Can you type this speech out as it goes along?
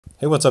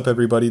Hey, what's up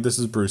everybody? This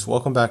is Bruce.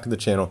 Welcome back to the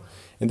channel.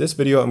 In this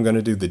video I'm going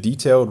to do the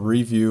detailed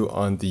review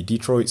on the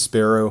Detroit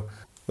Sparrow.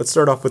 Let's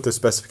start off with the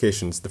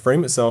specifications. The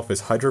frame itself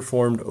is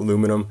hydroformed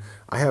aluminum.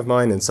 I have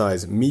mine in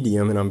size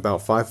medium and I'm about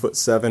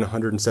 5'7",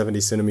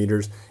 170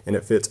 centimeters, and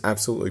it fits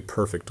absolutely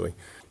perfectly.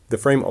 The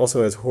frame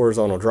also has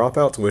horizontal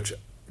dropouts, which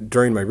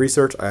during my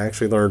research I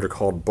actually learned are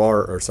called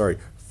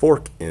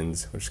fork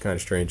ends, which is kind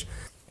of strange.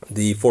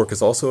 The fork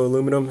is also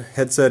aluminum.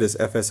 Headset is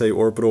FSA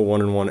Orbital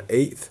 1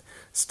 1/8.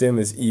 Stem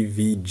is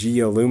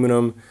EVG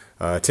aluminum,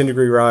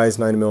 10-degree rise,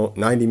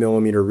 90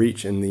 millimeter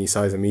reach in the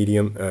size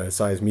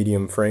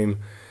medium frame.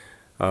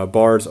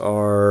 Bars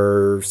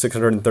are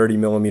 630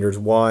 millimeters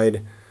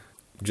wide,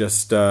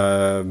 just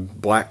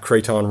black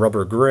Kraton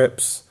rubber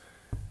grips.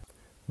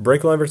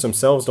 Brake levers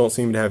themselves don't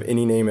seem to have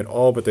any name at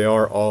all, but they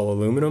are all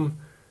aluminum.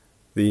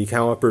 The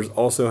calipers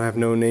also have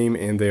no name,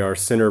 and they are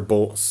center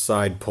bolt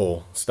side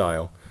pull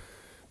style.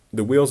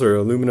 The wheels are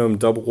aluminum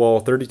double wall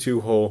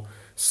 32-hole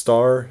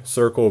Star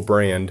Circle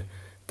brand,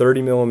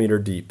 30 millimeter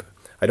deep.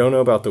 I don't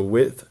know about the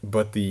width,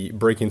 but the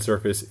braking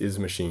surface is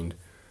machined.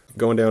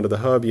 Going down to the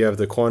hub, you have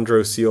the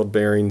Quandro sealed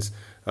bearings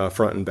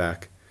front and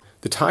back.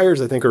 The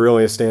tires, I think, are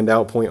really a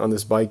standout point on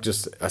this bike,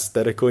 just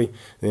aesthetically,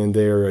 and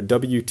they're a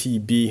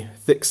WTB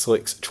Thick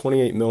Slicks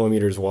 28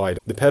 millimeters wide.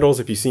 The pedals,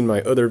 if you've seen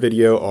my other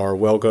video, are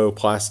Welgo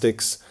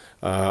plastics.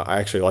 I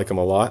actually like them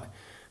a lot.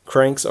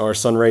 Cranks are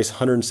Sunrace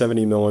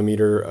 170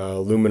 millimeter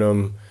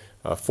aluminum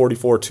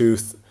 44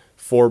 tooth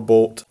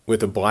 4-bolt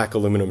with a black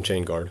aluminum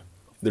chain guard.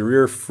 The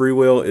rear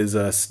freewheel is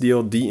a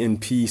steel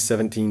DNP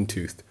 17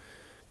 tooth.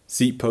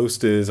 Seat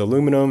post is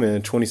aluminum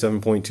and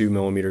 27.2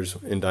 millimeters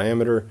in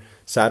diameter.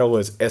 Saddle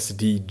is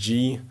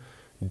SDG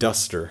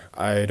Duster.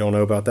 I don't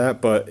know about that,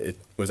 but it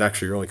was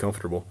actually really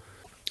comfortable.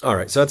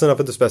 Alright, so that's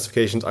enough of the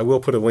specifications. I will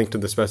put a link to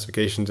the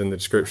specifications in the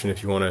description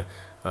if you want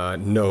to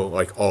know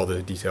like all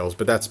the details,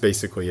 but that's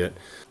basically it.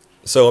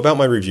 So about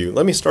my review,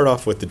 let me start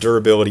off with the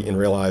durability and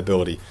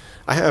reliability.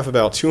 I have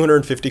about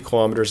 250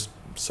 kilometers.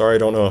 Sorry, I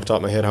don't know off the top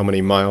of my head how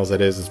many miles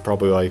that is. It's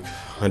probably like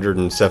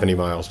 170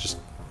 miles.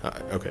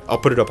 Okay, I'll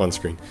put it up on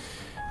screen.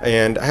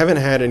 And I haven't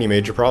had any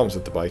major problems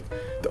with the bike.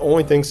 The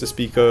only things to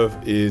speak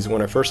of is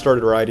when I first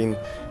started riding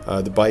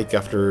the bike,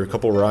 after a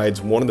couple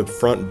rides, one of the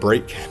front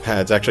brake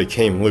pads actually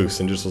came loose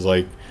and just was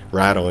like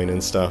rattling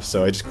and stuff.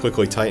 So I just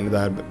quickly tightened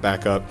that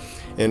back up.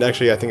 And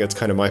actually, I think that's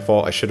kind of my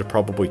fault. I should have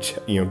probably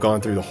gone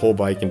through the whole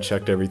bike and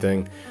checked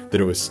everything, that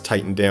it was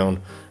tightened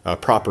down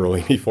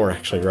properly before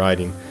actually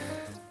riding.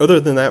 Other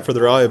than that, for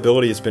the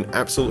reliability, it's been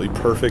absolutely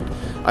perfect.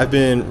 I've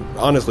been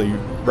honestly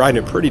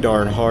riding it pretty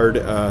darn hard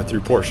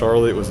through Port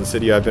Charlotte. It was the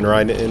city I've been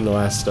riding it in the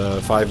last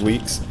 5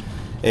 weeks.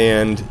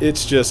 And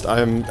it's just,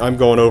 I'm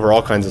going over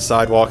all kinds of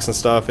sidewalks and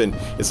stuff, and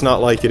it's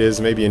not like it is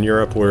maybe in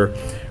Europe where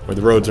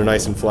the roads are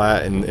nice and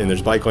flat and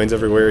there's bike lanes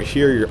everywhere.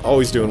 Here you're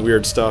always doing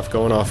weird stuff,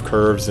 going off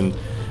curves, and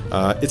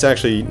it's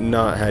actually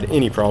not had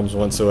any problems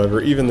whatsoever.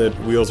 Even the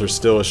wheels are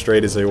still as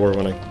straight as they were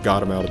when I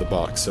got them out of the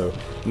box, so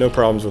no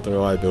problems with the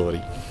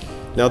reliability.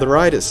 Now the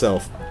ride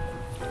itself,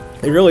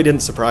 it really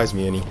didn't surprise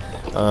me any.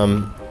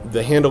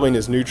 The handling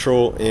is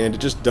neutral and it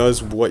just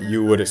does what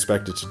you would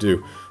expect it to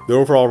do. The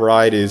overall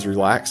ride is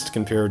relaxed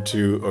compared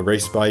to a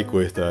race bike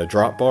with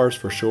drop bars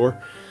for sure.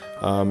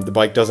 The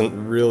bike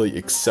doesn't really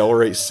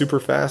accelerate super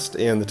fast,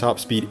 and the top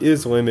speed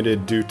is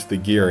limited due to the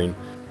gearing.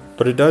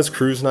 But it does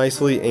cruise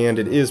nicely, and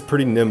it is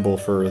pretty nimble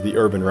for the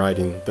urban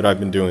riding that I've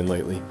been doing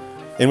lately.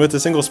 And with the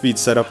single speed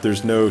setup,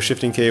 there's no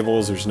shifting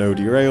cables, there's no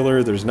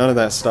derailleur, there's none of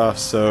that stuff,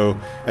 so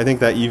I think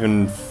that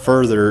even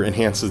further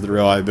enhances the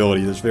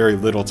reliability. There's very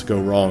little to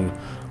go wrong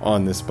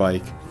on this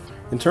bike.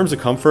 In terms of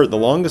comfort, the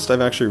longest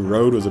I've actually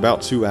rode was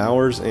about 2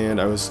 hours,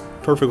 and I was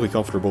perfectly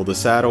comfortable. The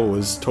saddle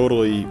was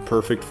totally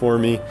perfect for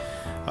me.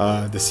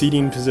 The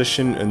seating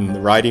position, and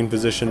the riding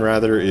position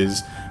rather,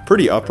 is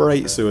pretty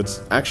upright, so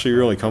it's actually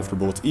really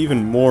comfortable. It's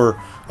even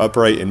more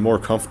upright and more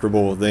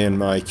comfortable than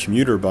my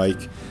commuter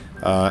bike.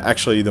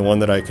 Actually, the one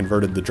that I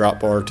converted the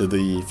drop bar to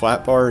the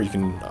flat bar, you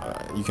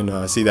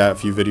can see that a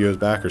few videos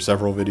back, or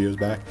several videos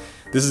back.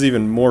 This is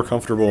even more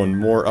comfortable and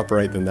more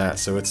upright than that,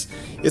 so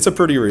it's a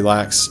pretty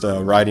relaxed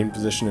riding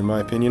position in my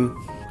opinion.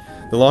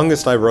 The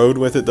longest I rode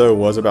with it though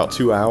was about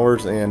 2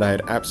 hours, and I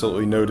had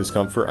absolutely no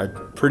discomfort.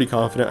 I'm pretty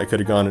confident I could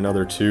have gone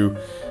another 2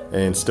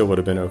 and still would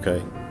have been okay.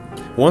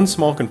 One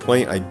small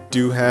complaint I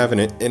do have,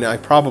 and I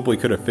probably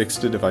could have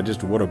fixed it if I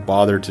just would have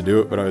bothered to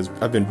do it, but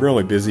I've been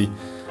really busy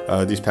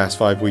these past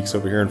 5 weeks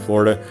over here in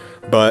Florida.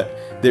 But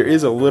there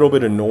is a little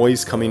bit of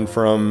noise coming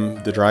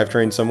from the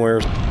drivetrain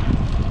somewhere.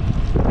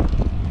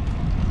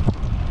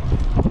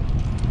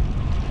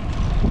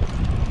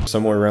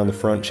 Somewhere around the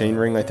front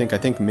chainring, I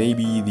think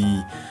maybe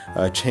the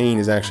chain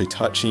is actually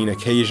touching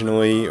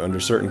occasionally under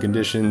certain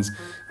conditions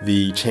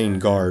the chain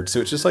guard, so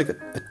it's just like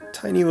a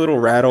tiny little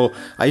rattle.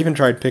 I even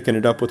tried picking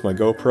it up with my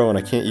GoPro and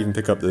I can't even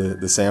pick up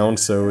the sound,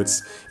 so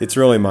it's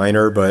really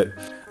minor, but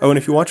Oh, and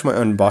if you watch my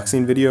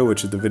unboxing video,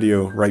 which is the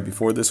video right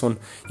before this one,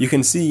 you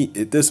can see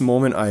at this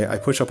moment I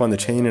push up on the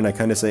chain and I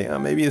kind of say, oh,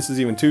 maybe this is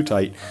even too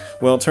tight.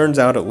 Well, it turns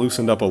out it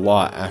loosened up a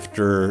lot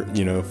after,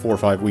 4 or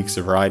 5 weeks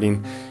of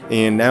riding,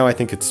 and now I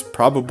think it's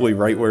probably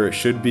right where it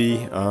should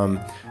be.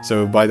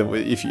 So by the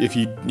way, if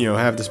you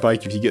have this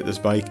bike, if you get this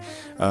bike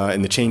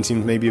and the chain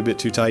seems maybe a bit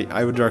too tight,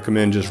 I would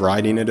recommend just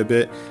riding it a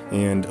bit,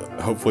 and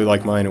hopefully,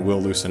 like mine, it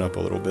will loosen up a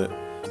little bit.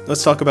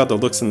 Let's talk about the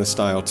looks and the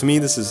style. To me,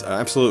 this is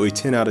absolutely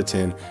 10 out of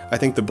 10. I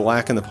think the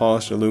black and the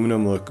polished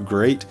aluminum look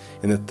great,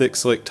 and the thick,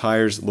 slick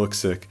tires look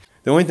sick.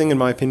 The only thing, in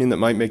my opinion, that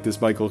might make this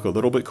bike look a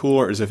little bit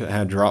cooler is if it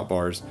had drop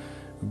bars.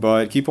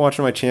 But keep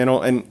watching my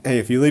channel, and hey,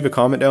 if you leave a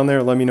comment down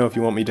there, let me know if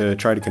you want me to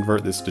try to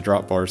convert this to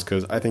drop bars,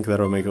 because I think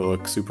that'll make it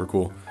look super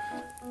cool.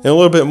 And a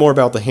little bit more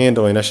about the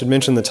handling. I should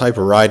mention the type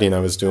of riding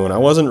I was doing. I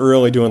wasn't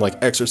really doing like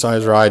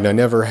exercise riding. I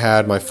never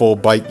had my full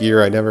bike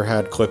gear. I never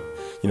had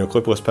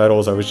clipless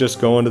pedals. I was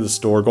just going to the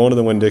store, going to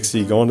the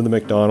Winn-Dixie, going to the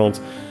McDonald's.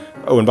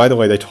 Oh, and by the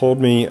way, they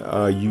told me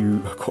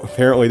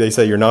apparently they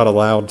say you're not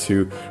allowed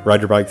to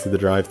ride your bike through the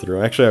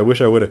drive-thru. Actually, I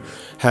wish I would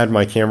have had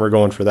my camera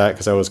going for that,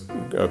 because that was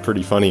a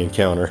pretty funny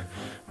encounter.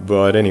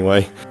 But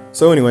anyway.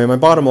 So anyway, my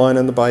bottom line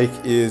on the bike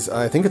is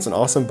I think it's an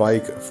awesome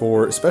bike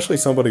for especially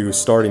somebody who's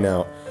starting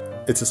out.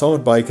 It's a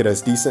solid bike, it has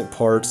decent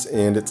parts,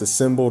 and it's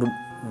assembled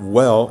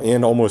well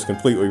and almost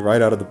completely right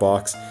out of the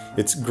box.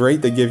 It's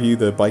great they give you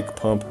the bike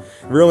pump.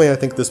 Really, I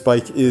think this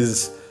bike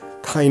is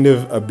kind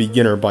of a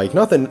beginner bike.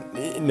 Not that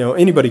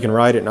anybody can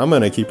ride it, and I'm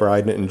going to keep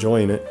riding it,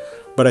 enjoying it,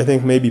 but I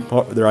think maybe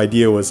their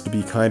idea was to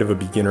be kind of a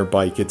beginner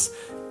bike. It's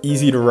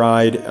easy to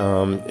ride,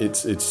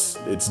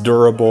 it's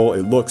durable,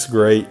 it looks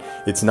great,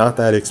 it's not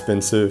that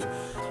expensive,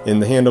 and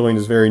the handling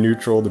is very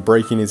neutral. The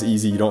braking is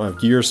easy, you don't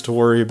have gears to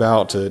worry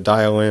about to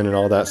dial in and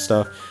all that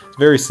stuff. It's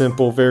very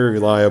simple, very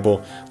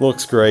reliable,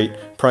 looks great,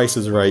 price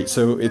is right,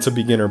 so it's a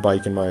beginner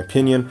bike in my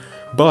opinion.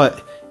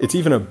 But it's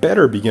even a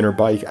better beginner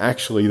bike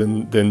actually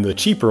than the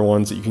cheaper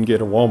ones that you can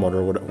get at Walmart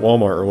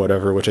or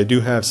whatever, which I do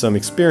have some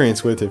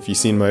experience with. If you've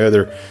seen my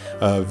other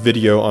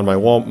video on my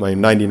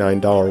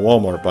 $99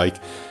 Walmart bike,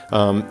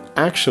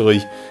 actually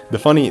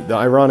the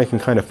ironic and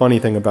kind of funny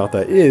thing about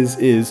that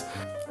is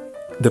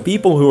the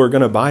people who are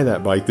going to buy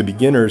that bike, the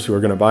beginners who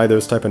are going to buy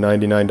those type of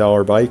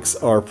 $99 bikes,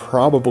 are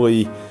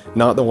probably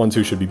not the ones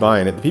who should be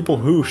buying it. The people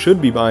who should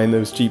be buying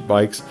those cheap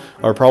bikes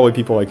are probably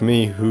people like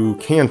me who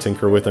can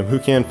tinker with them, who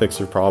can fix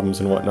their problems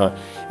and whatnot.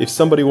 If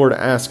somebody were to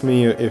ask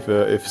me,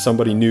 if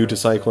somebody new to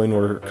cycling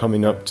were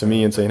coming up to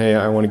me and saying, hey,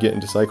 I want to get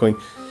into cycling,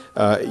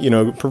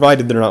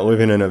 provided they're not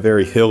living in a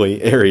very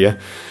hilly area,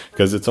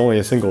 because it's only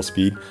a single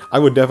speed, I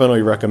would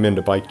definitely recommend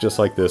a bike just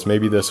like this,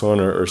 maybe this one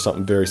or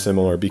something very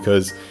similar,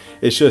 because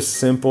it's just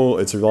simple,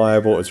 it's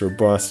reliable, it's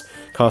robust,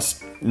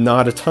 costs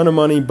not a ton of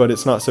money, but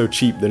it's not so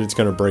cheap that it's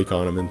going to break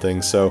on them and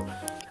things. So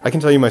I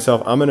can tell you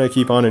myself, I'm going to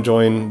keep on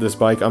enjoying this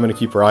bike, I'm going to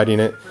keep riding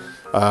it.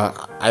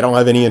 I don't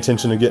have any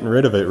intention of getting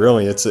rid of it,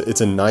 really. It's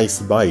a nice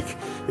bike.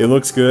 It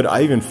looks good.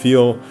 I even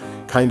feel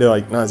kind of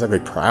like, not exactly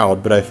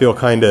proud, but I feel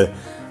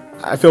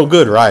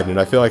good riding it.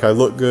 I feel like I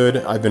look good.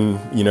 I've been,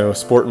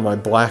 sporting my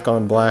black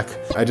on black.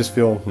 I just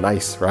feel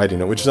nice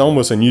riding it, which is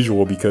almost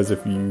unusual because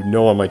if you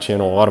know on my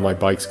channel, a lot of my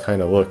bikes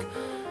kind of look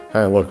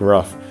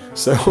rough.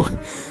 So,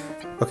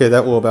 okay,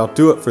 that will about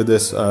do it for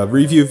this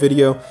review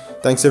video.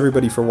 Thanks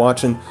everybody for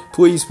watching.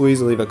 Please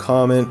leave a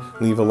comment,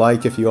 leave a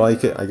like if you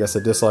like it. I guess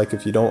a dislike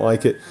if you don't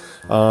like it.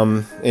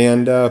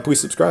 And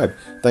please subscribe.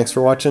 Thanks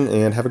for watching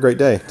and have a great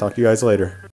day. Talk to you guys later.